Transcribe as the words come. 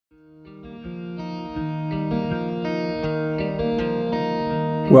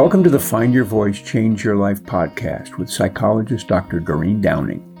Welcome to the Find Your Voice, Change Your Life podcast with psychologist Dr. Doreen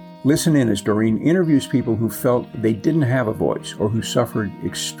Downing. Listen in as Doreen interviews people who felt they didn't have a voice or who suffered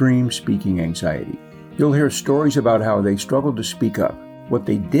extreme speaking anxiety. You'll hear stories about how they struggled to speak up, what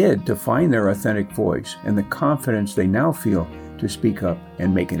they did to find their authentic voice, and the confidence they now feel to speak up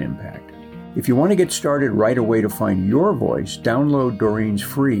and make an impact. If you want to get started right away to find your voice, download Doreen's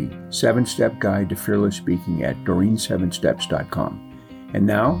free 7-step guide to fearless speaking at doreen7steps.com. And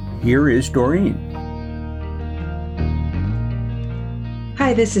now, here is Doreen.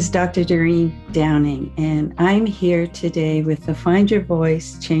 Hi, this is Dr. Doreen Downing, and I'm here today with the Find Your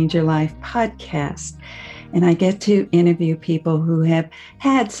Voice, Change Your Life podcast. And I get to interview people who have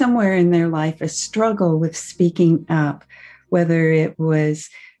had somewhere in their life a struggle with speaking up, whether it was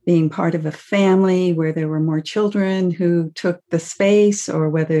being part of a family where there were more children who took the space, or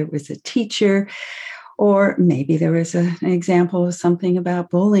whether it was a teacher, or maybe there was an example of something about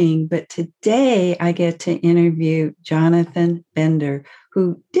bullying. But today I get to interview Jonathan Bender,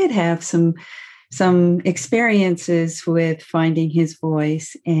 who did have some experiences with finding his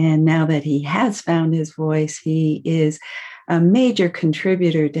voice. And now that he has found his voice, he is a major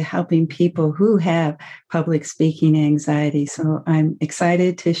contributor to helping people who have public speaking anxiety. So I'm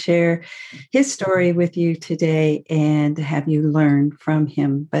excited to share his story with you today and have you learn from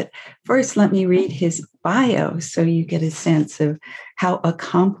him. But first, let me read his bio so you get a sense of how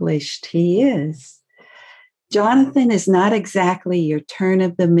accomplished he is. Jonathan is not exactly your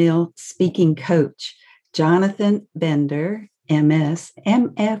turn-of-the-mill speaking coach. Jonathan Bender, MS,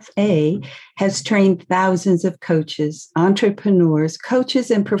 MFA, has trained thousands of coaches, entrepreneurs,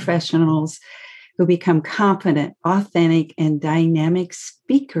 coaches, and professionals who become confident, authentic, and dynamic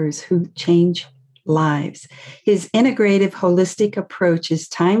speakers who change lives. His integrative, holistic approach is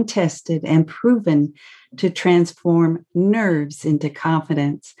time-tested and proven to transform nerves into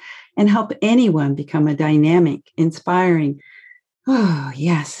confidence and help anyone become a dynamic, inspiring,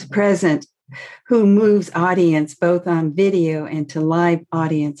 present, who moves audience both on video and to live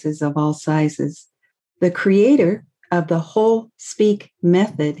audiences of all sizes. The creator of the Whole Speak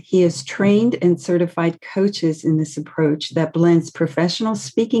method, he has trained and certified coaches in this approach that blends professional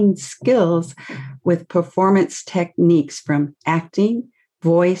speaking skills with performance techniques from acting,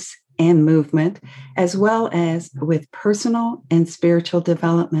 voice, and movement, as well as with personal and spiritual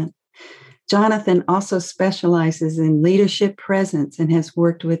development. Jonathan also specializes in leadership presence and has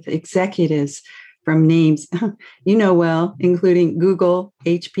worked with executives from names you know well, including Google,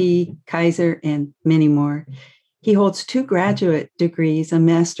 HP, Kaiser, and many more. He holds 2 graduate degrees, a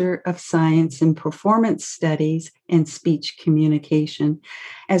Master of Science in Performance Studies and Speech Communication,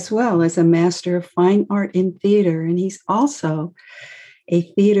 as well as a Master of Fine Art in Theater. And he's also a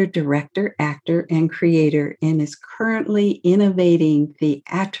theater director, actor, and creator, and is currently innovating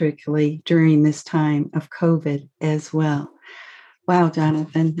theatrically during this time of COVID as well. Wow,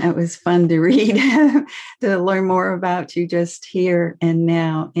 Jonathan, that was fun to read, to learn more about you just here and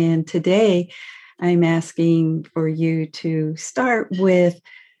now. And today, I'm asking for you to start with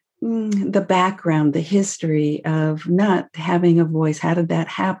the background, the history of not having a voice. How did that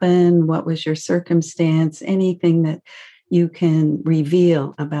happen? What was your circumstance? Anything that you can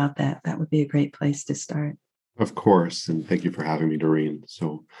reveal about that, that would be a great place to start. Of course. And thank you for having me, Doreen.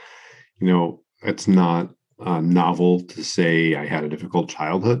 So, it's not novel to say I had a difficult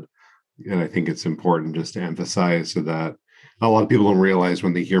childhood. And I think it's important just to emphasize so that a lot of people don't realize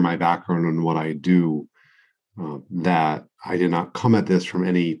when they hear my background and what I do, that I did not come at this from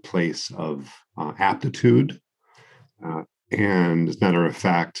any place of aptitude. And as a matter of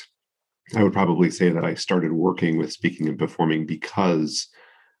fact, I would probably say that I started working with speaking and performing because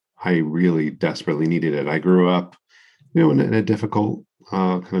I really desperately needed it. I grew up, in a difficult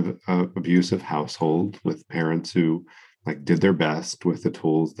kind of abusive household with parents who did their best with the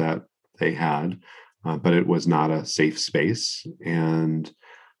tools that they had, but it was not a safe space. And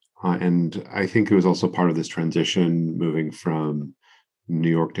I think it was also part of this transition moving from New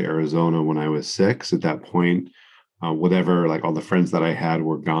York to Arizona when I was 6. At that point, whatever, all the friends that I had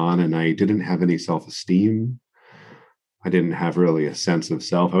were gone, and I didn't have any self-esteem. I didn't have really a sense of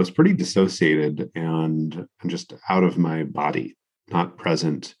self. I was pretty dissociated and just out of my body, not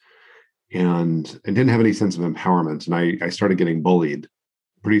present. And I didn't have any sense of empowerment. And I started getting bullied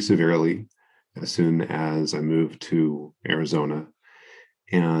pretty severely as soon as I moved to Arizona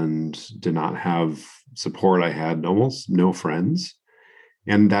and did not have support. I had almost no friends.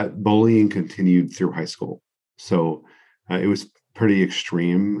 And that bullying continued through high school. So it was pretty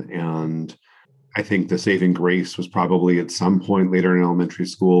extreme. And I think the saving grace was probably at some point later in elementary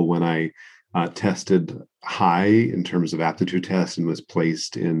school when I tested high in terms of aptitude tests and was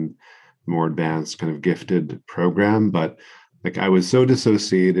placed in more advanced kind of gifted program. But like I was so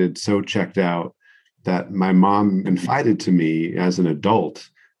dissociated, so checked out that my mom confided to me as an adult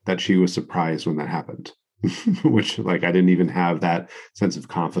that she was surprised when that happened, which like I didn't even have that sense of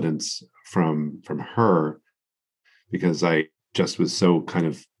confidence from her because I just was so kind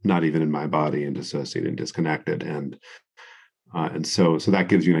of not even in my body and dissociated and disconnected. And so that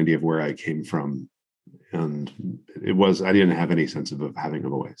gives you an idea of where I came from. And I didn't have any sense of having a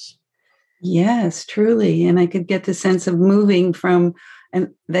voice. Yes, truly. And I could get the sense of moving from,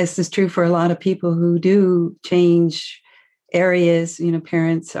 and this is true for a lot of people who do change areas,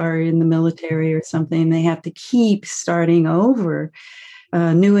 parents are in the military or something, they have to keep starting over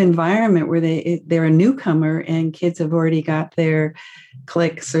a new environment where they're a newcomer and kids have already got their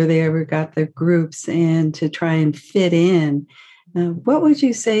cliques or they ever got their groups, and to try and fit in. What would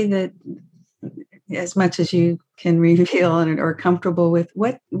you say that, as much as you can reveal and are comfortable with,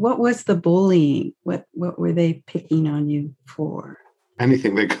 what was the bullying? What were they picking on you for?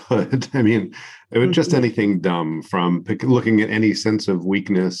 Anything they could. I mean, it was just anything dumb, from looking at any sense of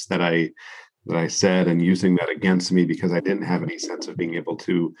weakness that I said and using that against me because I didn't have any sense of being able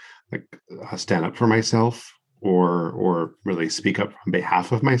to stand up for myself or really speak up on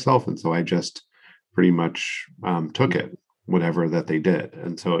behalf of myself. And so I just pretty much took it, whatever that they did.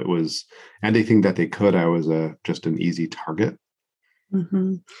 And so it was anything that they could. I was just an easy target.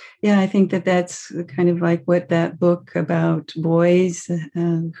 Mm-hmm. Yeah, I think that's kind of like what that book about boys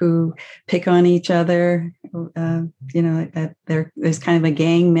who pick on each other, that there's kind of a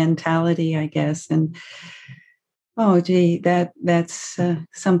gang mentality, I guess. And that's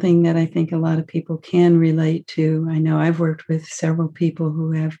something that I think a lot of people can relate to. I know I've worked with several people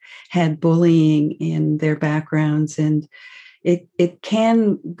who have had bullying in their backgrounds, and it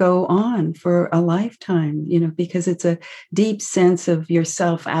can go on for a lifetime, because it's a deep sense of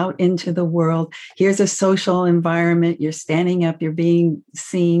yourself out into the world. Here's a social environment. You're standing up, you're being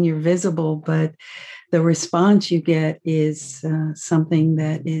seen, you're visible, but the response you get is something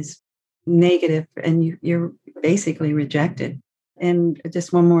that is negative, and you're basically rejected. And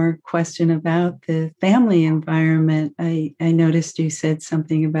just one more question about the family environment. I noticed you said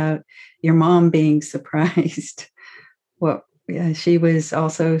something about your mom being surprised. Well, yeah, she was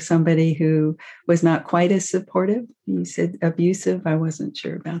also somebody who was not quite as supportive. You said abusive. I wasn't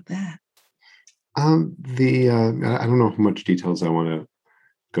sure about that. I don't know how much details I want to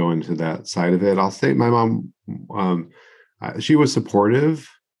go into that side of it. I'll say my mom, she was supportive,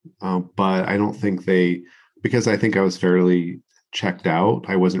 but I don't think because I think I was fairly checked out.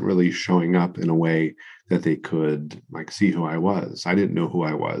 I wasn't really showing up in a way that they could see who I was. I didn't know who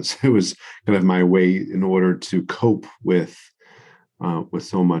I was. It was kind of my way in order to cope with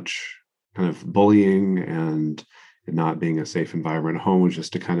so much kind of bullying and not being a safe environment at home, was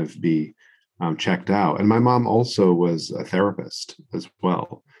just to kind of be checked out. And my mom also was a therapist as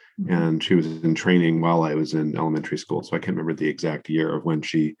well. Mm-hmm. And she was in training while I was in elementary school. So I can't remember the exact year of when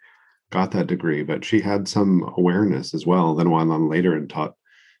she got that degree, but she had some awareness as well. Then went on later and taught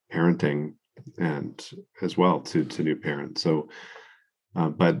parenting and as well to new parents. So,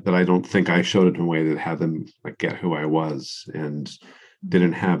 but I don't think I showed it in a way that had them get who I was, and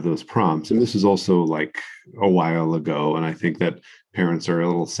didn't have those prompts. And this is also a while ago. And I think that parents are a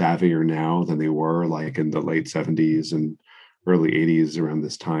little savvier now than they were in the late 70s and early 80s around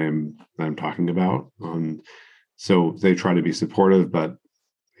this time that I'm talking about. So they try to be supportive, but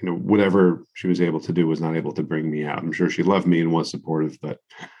whatever she was able to do was not able to bring me out. I'm sure she loved me and was supportive, but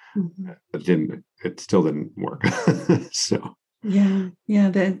it still didn't work. So. Yeah.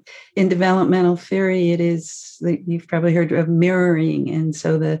 In developmental theory, it is you've probably heard of mirroring. And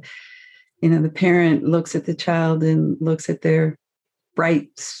so the parent looks at the child and looks at their bright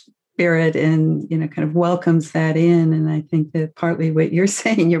spirit and, kind of welcomes that in. And I think that partly what you're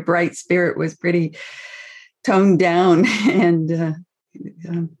saying, your bright spirit was pretty toned down, and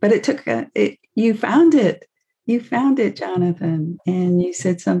but it took you found it, Jonathan. And you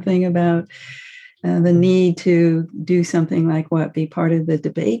said something about the need to do something like be part of the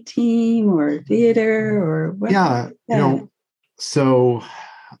debate team or theater or what? Yeah, so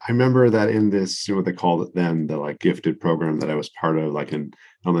I remember that in this, what they called it then, the gifted program that I was part of, in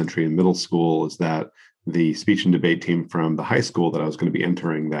elementary and middle school, is that the speech and debate team from the high school that I was going to be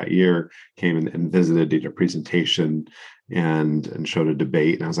entering that year came and visited, did a presentation and showed a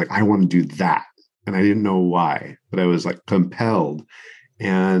debate. And I was like, I want to do that. And I didn't know why, but I was compelled.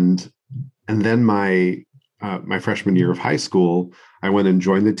 And then my freshman year of high school, I went and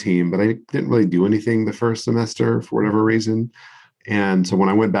joined the team, but I didn't really do anything the first semester for whatever reason. And so when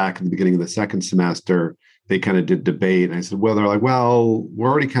I went back at the beginning of the second semester, they kind of did debate. And I said, well, they're like, well, we're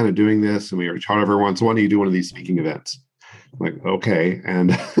already kind of doing this and we already taught everyone. So why don't you do one of these speaking events? I'm like, okay.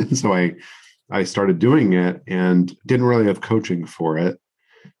 And so I started doing it and didn't really have coaching for it.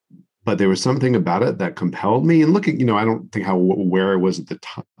 But there was something about it that compelled me. And looking, I don't think where I was at the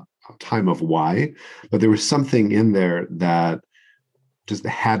time of why, but there was something in there that just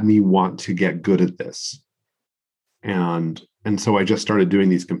had me want to get good at this. And so I just started doing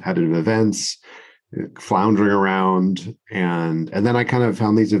these competitive events, floundering around. And then I kind of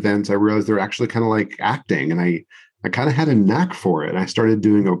found these events. I realized they're actually kind of like acting. And I kind of had a knack for it. I started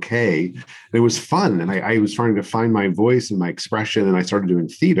doing okay. And it was fun. And I was trying to find my voice and my expression. And I started doing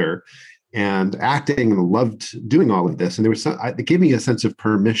theater and acting and loved doing all of this. And it gave me a sense of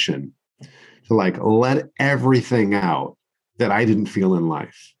permission to like let everything out that I didn't feel in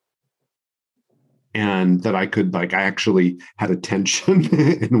life. And that I could I actually had attention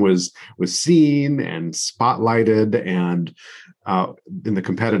and was seen and spotlighted. And in the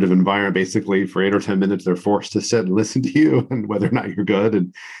competitive environment, basically for 8 or 10 minutes, they're forced to sit and listen to you and whether or not you're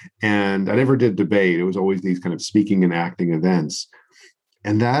good. And I never did debate. It was always these kind of speaking and acting events.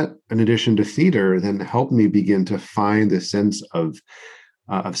 And that, in addition to theater, then helped me begin to find this sense of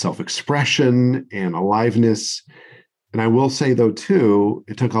self-expression and aliveness. And I will say, though, too,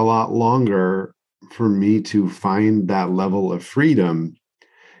 it took a lot longer for me to find that level of freedom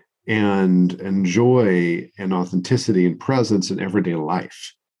and joy and authenticity and presence in everyday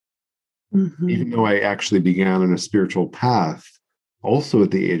life. Mm-hmm. Even though I actually began on a spiritual path, also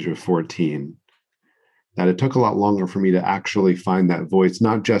at the age of 14, that it took a lot longer for me to actually find that voice,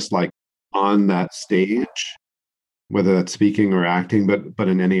 not just like on that stage, whether that's speaking or acting, but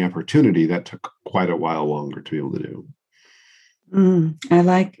in any opportunity. That took quite a while longer to be able to do. I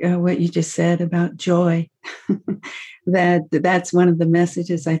like what you just said about joy. That's one of the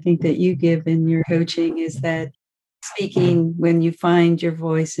messages I think that you give in your coaching, is that speaking, when you find your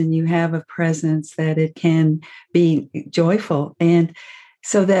voice and you have a presence, that it can be joyful. And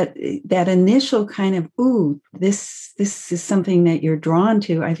so that initial kind of, this is something that you're drawn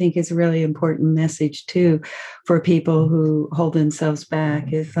to, I think is a really important message too for people who hold themselves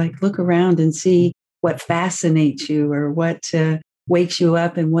back. Is like, look around and see what fascinates you or what wakes you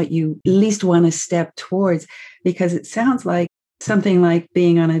up and what you at least want to step towards. Because it sounds like something like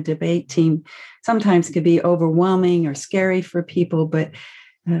being on a debate team sometimes could be overwhelming or scary for people, but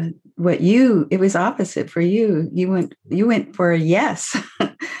it was opposite for you. You went for a yes.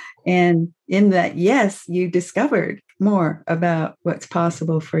 And in that yes, you discovered more about what's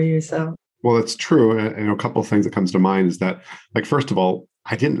possible for yourself. Well, that's true. And a couple of things that comes to mind is that, like, first of all,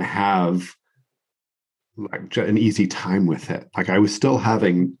 I didn't have like an easy time with it. Like, I was still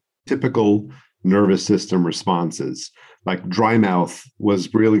having typical nervous system responses. Like, dry mouth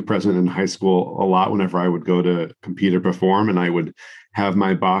was really present in high school a lot whenever I would go to compete or perform, and I would have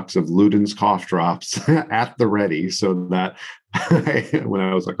my box of Luden's cough drops at the ready so that when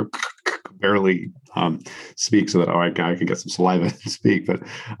I was like barely speak, so that I can get some saliva and speak. But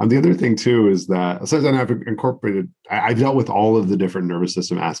the other thing too is that since I've incorporated, I've dealt with all of the different nervous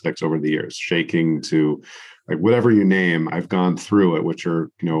system aspects over the years, shaking to like whatever you name. I've gone through it, which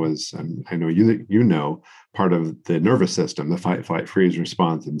are, as I know you part of the nervous system, the fight, flight, freeze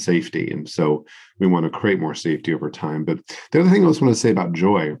response and safety. And so we want to create more safety over time. But the other thing I also want to say about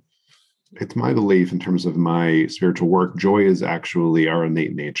joy, it's my belief in terms of my spiritual work, joy is actually our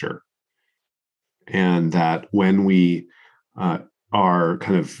innate nature. And that when we are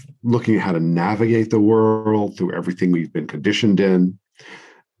kind of looking at how to navigate the world through everything we've been conditioned in,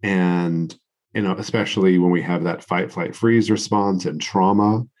 and especially when we have that fight, flight, freeze response and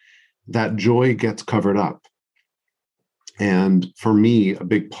trauma, that joy gets covered up. And for me, a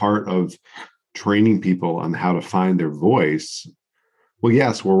big part of training people on how to find their voice, well,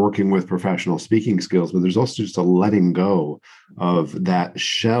 yes, we're working with professional speaking skills, but there's also just a letting go of that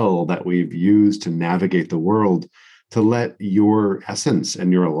shell that we've used to navigate the world, to let your essence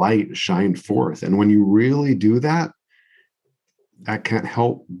and your light shine forth. And when you really do that, that can't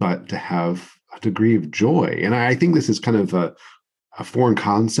help but to have a degree of joy. And I think this is kind of a foreign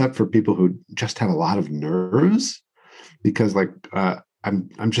concept for people who just have a lot of nerves, because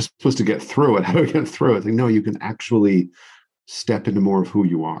I'm just supposed to get through it. How do I get through it? Like, no, you can actually step into more of who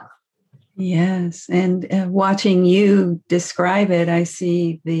you are. Yes. And watching you describe it, I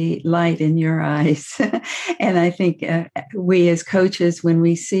see the light in your eyes. And I think we as coaches, when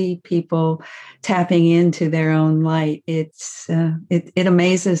we see people tapping into their own light, it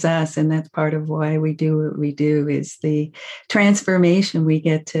amazes us. And that's part of why we do what we do, is the transformation we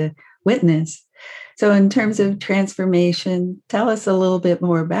get to witness. So, in terms of transformation, tell us a little bit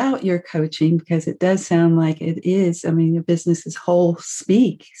more about your coaching, because it does sound like it is. I mean, your business is whole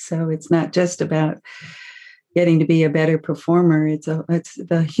speak. So, it's not just about getting to be a better performer. It's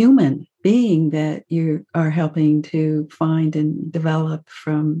the human being that you are helping to find and develop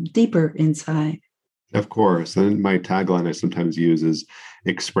from deeper inside. Of course. And my tagline I sometimes use is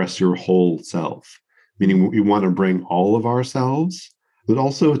express your whole self, meaning we want to bring all of ourselves, but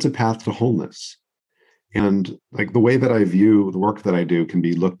also it's a path to wholeness. And like the way that I view the work that I do can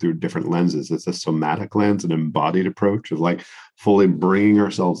be looked through different lenses. It's a somatic lens, an embodied approach of like fully bringing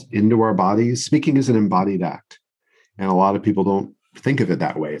ourselves into our bodies. Speaking is an embodied act. And a lot of people don't think of it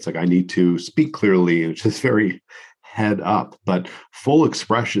that way. It's like, I need to speak clearly. And it's just very head up, but full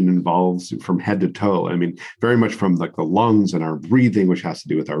expression involves from head to toe. I mean, very much from like the lungs and our breathing, which has to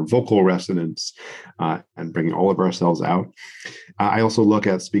do with our vocal resonance and bringing all of ourselves out. I also look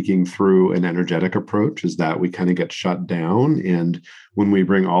at speaking through an energetic approach, is that we kind of get shut down. And when we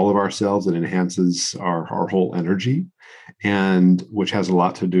bring all of ourselves, it enhances our whole energy, and which has a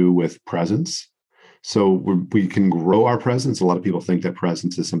lot to do with presence. So we can grow our presence. A lot of people think that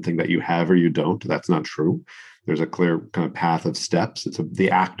presence is something that you have or you don't. That's not true. There's a clear kind of path of steps. It's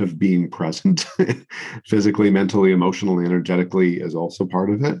the act of being present physically, mentally, emotionally, energetically is also part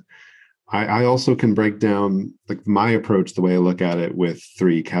of it. I also can break down like my approach, the way I look at it, with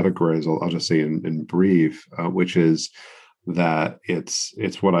three categories. I'll just say in brief, which is that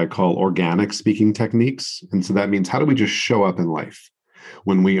it's what I call organic speaking techniques. And so that means, how do we just show up in life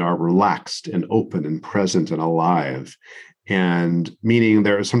when we are relaxed and open and present and alive? And meaning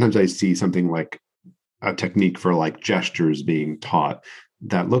sometimes I see something like a technique for like gestures being taught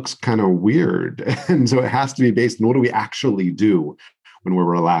that looks kind of weird. And so it has to be based on what do we actually do when we're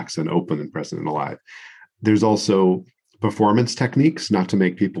relaxed and open and present and alive. There's also performance techniques, not to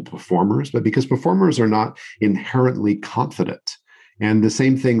make people performers, but because performers are not inherently confident. And the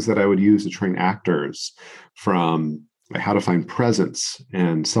same things that I would use to train actors, from how to find presence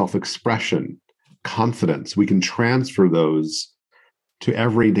and self-expression, confidence, we can transfer those to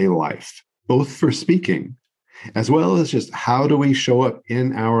everyday life, both for speaking, as well as just how do we show up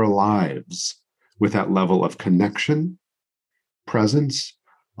in our lives with that level of connection, presence,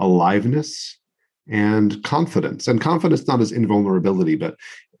 aliveness, and confidence. And confidence not as invulnerability, but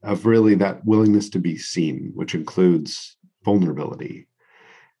of really that willingness to be seen, which includes vulnerability.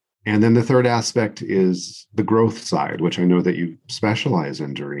 And then the third aspect is the growth side, which I know that you specialize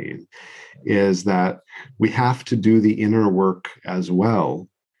in, Doreen, is that we have to do the inner work as well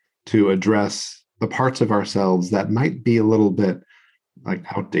to address the parts of ourselves that might be a little bit like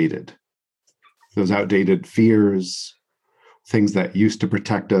outdated. Those outdated fears, things that used to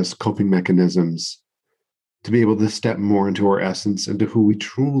protect us, coping mechanisms, to be able to step more into our essence, into who we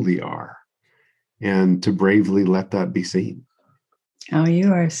truly are, and to bravely let that be seen. Oh,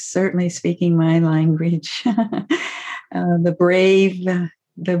 you are certainly speaking my language. The brave,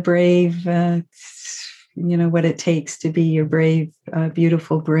 what it takes to be your brave,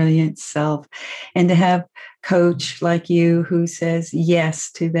 beautiful, brilliant self, and to have coach like you who says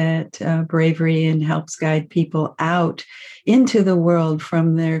yes to that bravery and helps guide people out into the world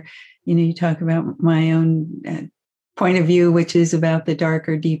from their, you talk about my own point of view, which is about the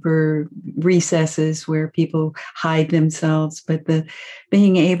darker, deeper recesses where people hide themselves, but the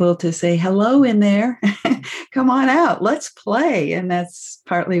being able to say hello in there, come on out, let's play. And that's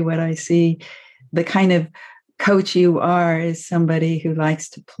partly what I see. The kind of coach you are is somebody who likes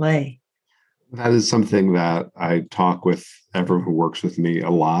to play. That is something that I talk with everyone who works with me a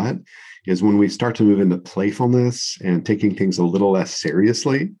lot, is when we start to move into playfulness and taking things a little less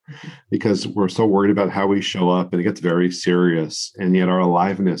seriously, because we're so worried about how we show up and it gets very serious. And yet our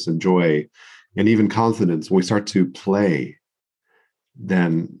aliveness and joy and even confidence, when we start to play,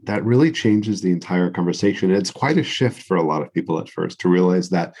 then that really changes the entire conversation. And it's quite a shift for a lot of people at first to realize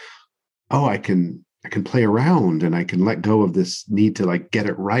that, oh, I can play around and I can let go of this need to like get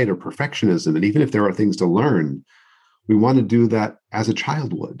it right or perfectionism. And even if there are things to learn, we want to do that as a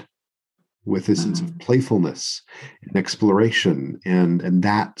child would, with a sense of playfulness and exploration. And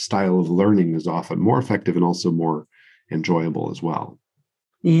that style of learning is often more effective and also more enjoyable as well.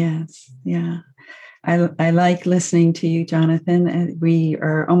 Yes. Yeah. I like listening to you, Jonathan. We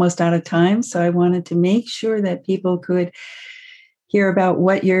are almost out of time. So I wanted to make sure that people could hear about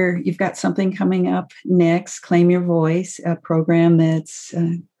what you've got something coming up next, Claim Your Voice, a program that's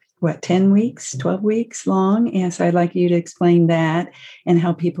 10 weeks, 12 weeks long. And so I'd like you to explain that and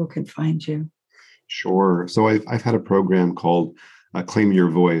how people can find you. Sure. So I've had a program called Claim Your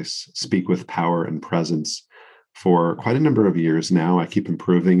Voice, Speak with Power and Presence, for quite a number of years now. I keep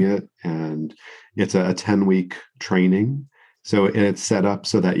improving it, and it's a 10-week training. So it's set up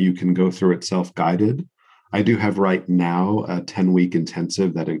so that you can go through it self-guided. I do have right now a 10-week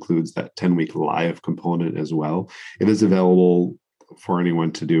intensive that includes that 10-week live component as well. It is available for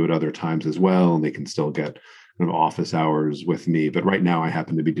anyone to do at other times as well, and they can still get kind of office hours with me. But right now I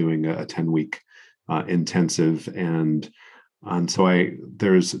happen to be doing a 10-week intensive, and so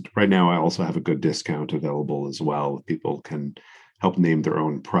right now I also have a good discount available as well. People can help name their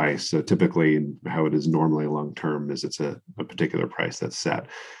own price. So typically how it is normally long-term is it's a particular price that's set.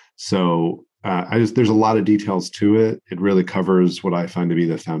 So there's a lot of details to it. It really covers what I find to be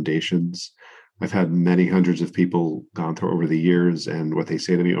the foundations. I've had many hundreds of people gone through over the years, and what they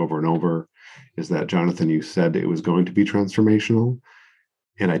say to me over and over is that, Jonathan, you said it was going to be transformational,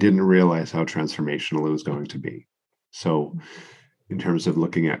 and I didn't realize how transformational it was going to be. So in terms of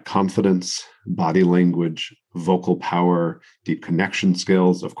looking at confidence, body language, vocal power, deep connection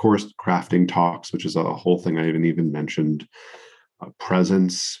skills, of course, crafting talks, which is a whole thing I haven't even mentioned,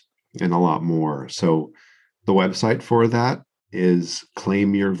 presence, and a lot more. So the website for that is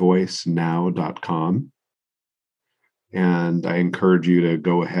claimyourvoicenow.com. And I encourage you to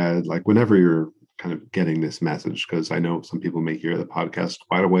go ahead, like whenever you're kind of getting this message, because I know some people may hear the podcast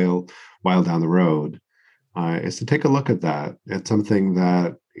quite a while down the road, is to take a look at that. It's something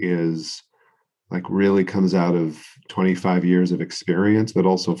that is like really comes out of 25 years of experience, but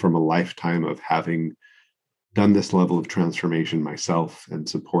also from a lifetime of having done this level of transformation myself and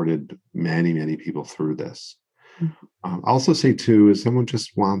supported many, many people through this. Mm-hmm. I'll also say too, if someone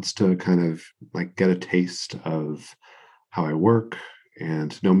just wants to kind of like get a taste of how I work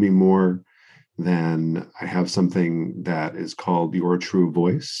and know me more, then I have something that is called Your True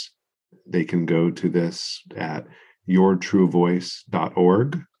Voice. They can go to this at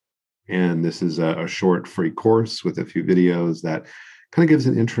yourtruevoice.org. And this is a short free course with a few videos that kind of gives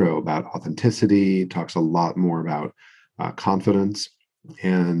an intro about authenticity, talks a lot more about confidence.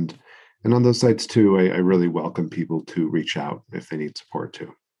 And on those sites too, I really welcome people to reach out if they need support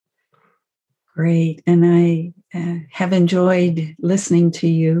too. Great. And I have enjoyed listening to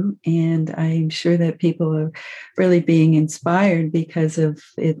you, and I'm sure that people are really being inspired because of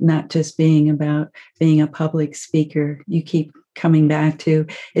it not just being about being a public speaker. You keep coming back to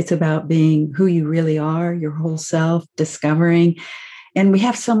it's about being who you really are, your whole self, discovering. And we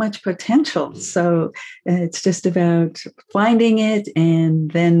have so much potential. So it's just about finding it,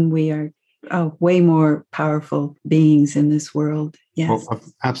 and then we are way more powerful beings in this world. Yes. Well,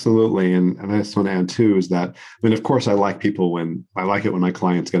 absolutely. And I just want to add too, is that, I mean, of course, I like it when my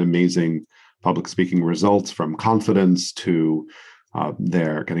clients get amazing public speaking results, from confidence to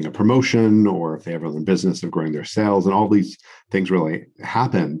they're getting a promotion, or if they have their own business, they're growing their sales, and all these things really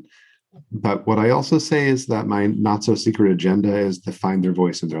happen. But what I also say is that my not so secret agenda is to find their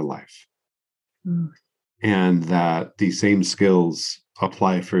voice in their life. Mm. And that these same skills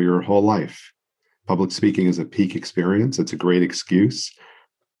apply for your whole life. Public speaking is a peak experience. It's a great excuse,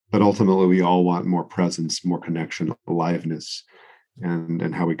 but ultimately we all want more presence, more connection, aliveness,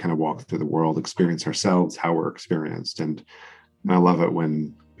 and how we kind of walk through the world, experience ourselves, how we're experienced. And I love it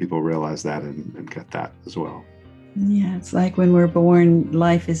when people realize that and get that as well. Yeah, it's like when we're born,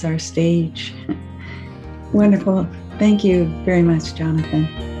 life is our stage. Wonderful. Thank you very much, Jonathan.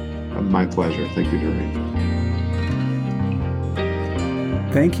 My pleasure. Thank you, Doreen.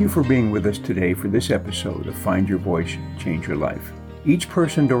 Thank you for being with us today for this episode of Find Your Voice, Change Your Life. Each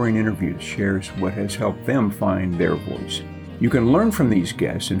person Doreen interviews shares what has helped them find their voice. You can learn from these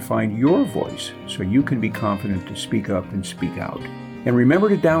guests and find your voice so you can be confident to speak up and speak out. And remember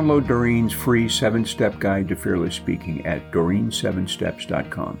to download Doreen's free 7-step guide to fearless speaking at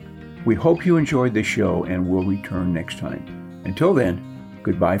doreen7steps.com. We hope you enjoyed the show and will return next time. Until then,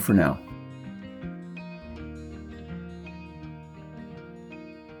 goodbye for now.